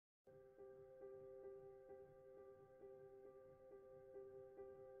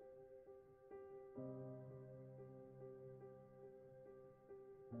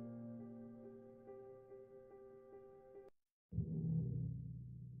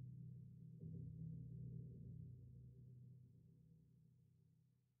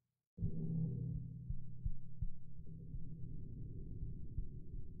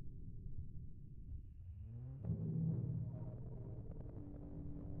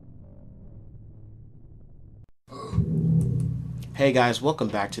Hey guys, welcome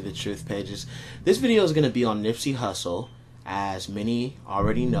back to the Truth Pages. This video is going to be on Nipsey Hussle. As many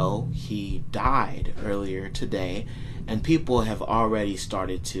already know, he died earlier today, and people have already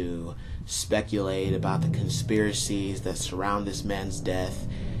started to speculate about the conspiracies that surround this man's death.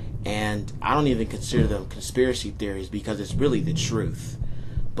 And I don't even consider them conspiracy theories because it's really the truth.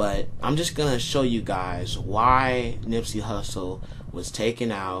 But I'm just going to show you guys why Nipsey Hussle was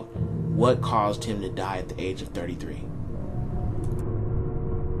taken out, what caused him to die at the age of 33.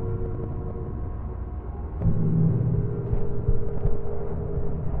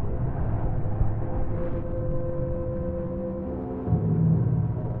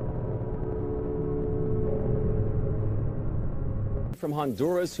 From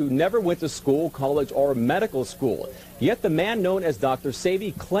Honduras who never went to school, college, or medical school. Yet the man known as Dr.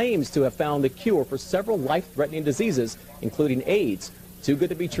 Sebi claims to have found the cure for several life-threatening diseases, including AIDS. Too good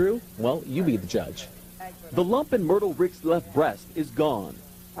to be true? Well, you be the judge. The lump in Myrtle Rick's left breast is gone.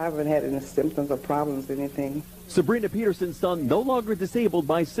 I haven't had any symptoms or problems, anything. Sabrina Peterson's son no longer disabled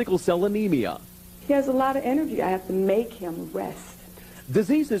by sickle cell anemia. He has a lot of energy. I have to make him rest.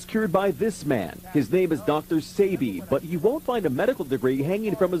 Disease is cured by this man. His name is Dr. Sebi, but you won't find a medical degree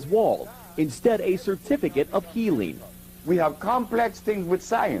hanging from his wall. Instead, a certificate of healing. We have complex things with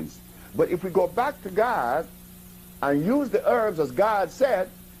science, but if we go back to God and use the herbs as God said,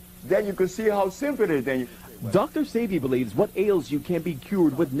 then you can see how simple it is. Then Dr. Sebi believes what ails you can be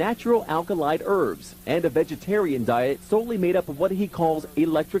cured with natural alkaloid herbs and a vegetarian diet solely made up of what he calls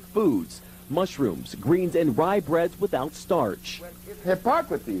electric foods. Mushrooms, greens, and rye breads without starch.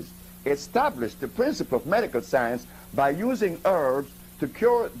 Hippocrates established the principle of medical science by using herbs to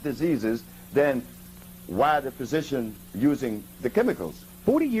cure diseases, then why the physician using the chemicals?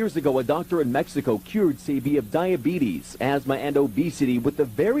 40 years ago, a doctor in Mexico cured Sebi of diabetes, asthma, and obesity with the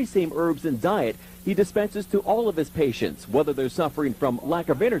very same herbs and diet he dispenses to all of his patients, whether they're suffering from lack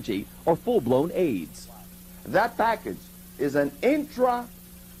of energy or full-blown AIDS. That package is an intracellular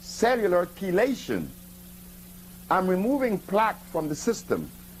chelation. I'm removing plaque from the system.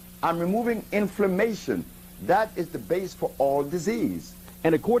 I'm removing inflammation. That is the base for all disease.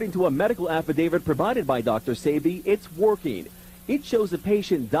 And according to a medical affidavit provided by Dr. Sebi, it's working. It shows a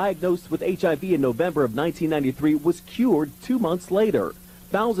patient diagnosed with HIV in November of 1993 was cured 2 months later.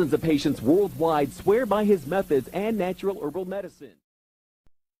 Thousands of patients worldwide swear by his methods and natural herbal medicine.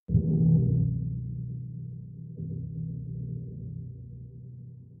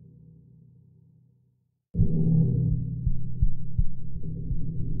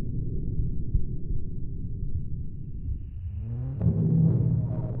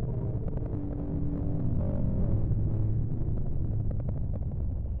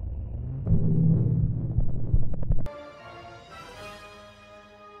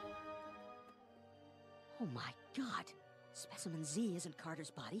 Oh my God! Specimen Z isn't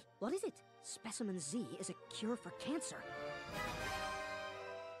Carter's body. What is it? Specimen Z is a cure for cancer.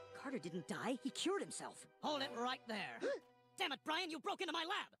 Carter didn't die, he cured himself. Hold it right there. Damn it, Brian, you broke into my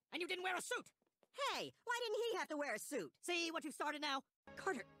lab, and you didn't wear a suit. Hey, why didn't he have to wear a suit? See what you started now?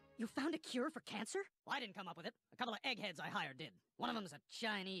 Carter, you found a cure for cancer? Well, I didn't come up with it. A couple of eggheads I hired did. One of them's a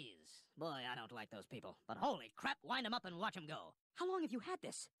Chinese. Boy, I don't like those people. But holy crap, wind them up and watch them go. How long have you had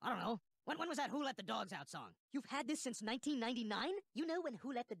this? I don't know. When was that Who Let the Dogs Out song? You've had this since 1999? You know when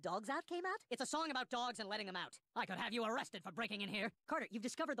Who Let the Dogs Out came out? It's a song about dogs and letting them out. I could have you arrested for breaking in here. Carter, you've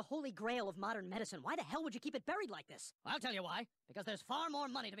discovered the holy grail of modern medicine. Why the hell would you keep it buried like this? Well, I'll tell you why. Because there's far more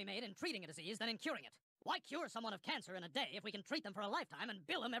money to be made in treating a disease than in curing it. Why cure someone of cancer in a day if we can treat them for a lifetime and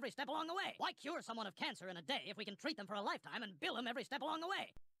bill them every step along the way? Why cure someone of cancer in a day if we can treat them for a lifetime and bill them every step along the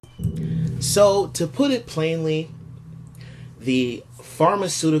way? So, to put it plainly, the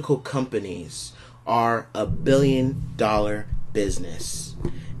pharmaceutical companies are $1 billion business.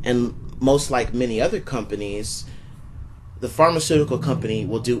 And most like many other companies, the pharmaceutical company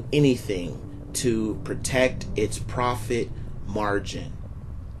will do anything to protect its profit margin.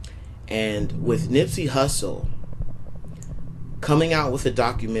 And with Nipsey Hussle coming out with a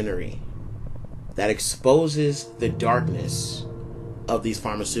documentary that exposes the darkness of these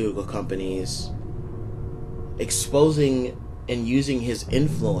pharmaceutical companies, exposing and using his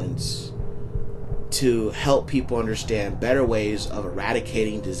influence to help people understand better ways of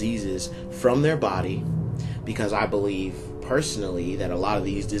eradicating diseases from their body, because I believe personally that a lot of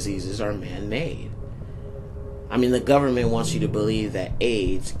these diseases are man-made. I mean, the government wants you to believe that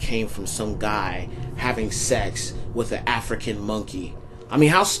AIDS came from some guy having sex with an African monkey. I mean,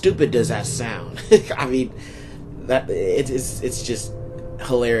 how stupid does that sound? I mean, that it's just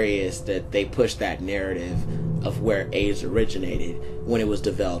hilarious that they push that narrative of where AIDS originated when it was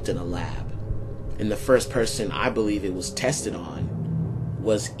developed in a lab. And the first person I believe it was tested on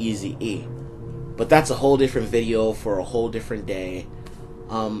was Eazy-E. But that's a whole different video for a whole different day.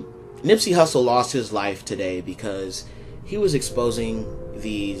 Nipsey Hussle lost his life today because he was exposing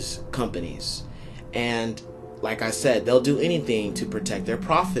these companies. And like I said, they'll do anything to protect their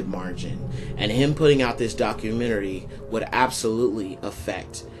profit margin. And him putting out this documentary would absolutely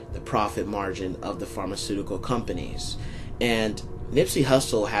affect the profit margin of the pharmaceutical companies. And Nipsey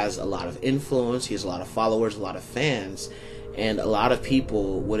Hussle has a lot of influence. He has a lot of followers, a lot of fans. And a lot of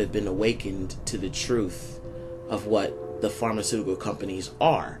people would have been awakened to the truth of what the pharmaceutical companies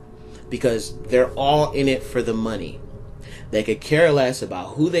are. Because they're all in it for the money. They could care less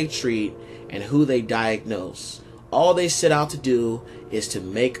about who they treat and who they diagnose. All they set out to do is to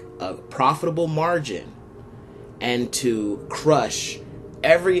make a profitable margin and to crush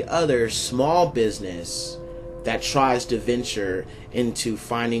every other small business that tries to venture into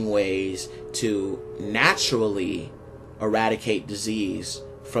finding ways to naturally eradicate disease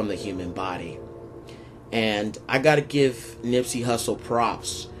from the human body. And I gotta give Nipsey Hussle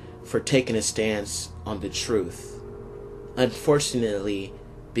props for taking a stance on the truth. Unfortunately,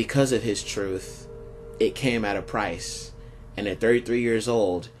 because of his truth, it came at a price. And at 33 years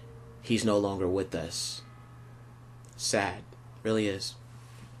old, he's no longer with us. Sad. Really is.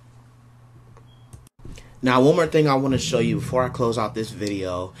 Now, one more thing I want to show you before I close out this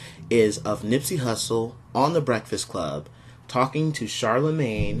video is of Nipsey Hussle on The Breakfast Club talking to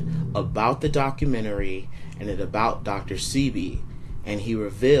Charlemagne about the documentary and about Dr. Sebi. And he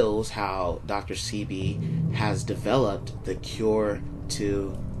reveals how Dr. Sebi has developed the cure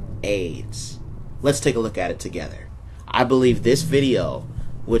to AIDS. Let's take a look at it together. I believe this video,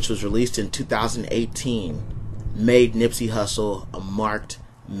 which was released in 2018, made Nipsey Hussle a marked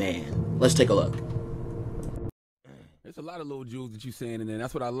man. Let's take a look. There's a lot of little jewels that you're saying in there.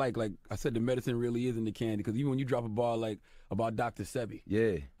 That's what I like. Like I said, the medicine really is in the candy. Because even when you drop a bar like about Dr. Sebi,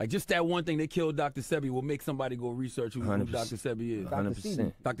 yeah, like just that one thing, they killed Dr. Sebi, will make somebody go research who Dr. Sebi is.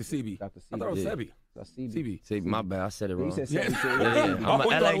 100%. Dr. Sebi. Dr. I thought it was Sebi. Sebi. See, my bad. I said it wrong. Yeah. I'm a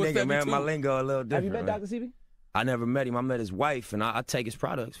LA nigga, man. My lingo a little different. Have you met Dr. Sebi? I never met him. I met his wife, and I take his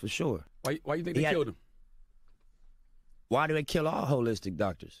products for sure. Why you think they killed him? Why do they kill all holistic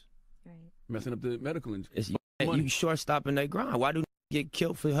doctors? Right. Messing up the medical industry. You short-stopping their grind. Why do they get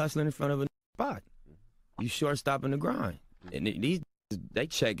killed for hustling in front of a spot? You short-stopping the grind. And these, they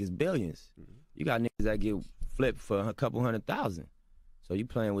check is billions. You got niggas that get flipped for a couple $100,000. So you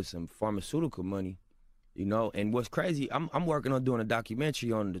playing with some pharmaceutical money, you know. And what's crazy, I'm working on doing a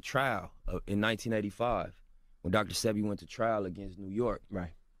documentary on the trial in 1985 when Dr. Sebi went to trial against New York.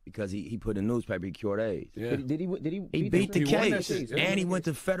 Right. Because he put in the newspaper he cured AIDS. Yeah. Did he beat the case. And he went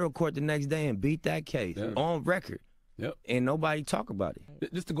to federal court the next day and beat that case on record. Yep. And nobody talk about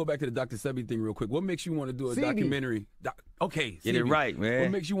it. Just to go back to the Dr. Sebi thing real quick, what makes you want to do a documentary? Okay, get it right, man.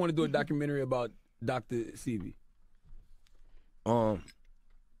 What makes you want to do a documentary about Dr. Sebi? I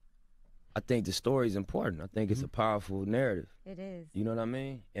think the story is important. I think it's a powerful narrative. It is. You know what I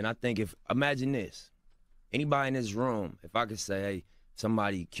mean? And I think imagine this, anybody in this room, if I could say, hey,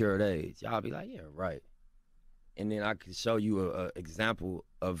 somebody cured AIDS, y'all be like, yeah, right. And then I could show you an example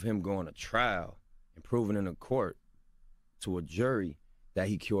of him going to trial and proving in a court to a jury that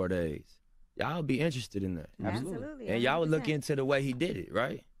he cured AIDS. Y'all be interested in that. Absolutely. And y'all would look into the way he did it,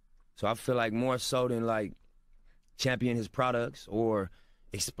 right? So I feel like more so than like championing his products or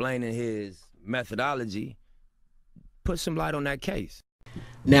explaining his methodology, put some light on that case.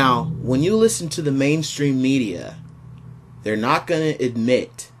 Now, when you listen to the mainstream media, they're not going to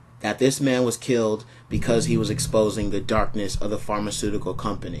admit that this man was killed because he was exposing the darkness of the pharmaceutical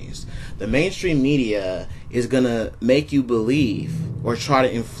companies. The mainstream media is going to make you believe or try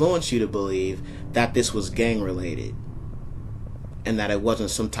to influence you to believe that this was gang related and that it wasn't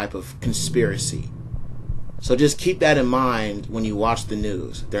some type of conspiracy. So just keep that in mind when you watch the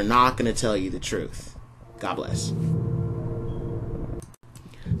news. They're not going to tell you the truth. God bless.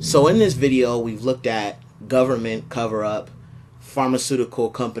 So in this video, we've looked at government cover-up, pharmaceutical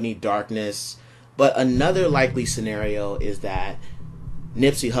company darkness, but another likely scenario is that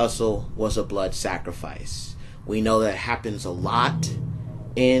Nipsey Hussle was a blood sacrifice. We know that happens a lot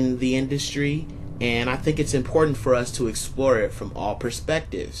in the industry, and I think it's important for us to explore it from all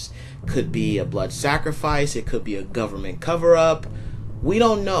perspectives. Could be a blood sacrifice, it could be a government cover-up. We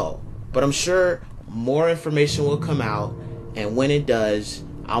don't know, but I'm sure more information will come out, and when it does,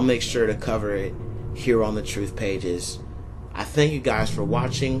 I'll make sure to cover it here on the Truth Pages. I thank you guys for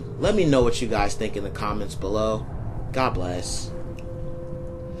watching. Let me know what you guys think in the comments below. God bless.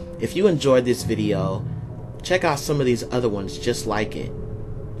 If you enjoyed this video, check out some of these other ones just like it.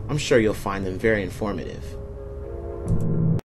 I'm sure you'll find them very informative.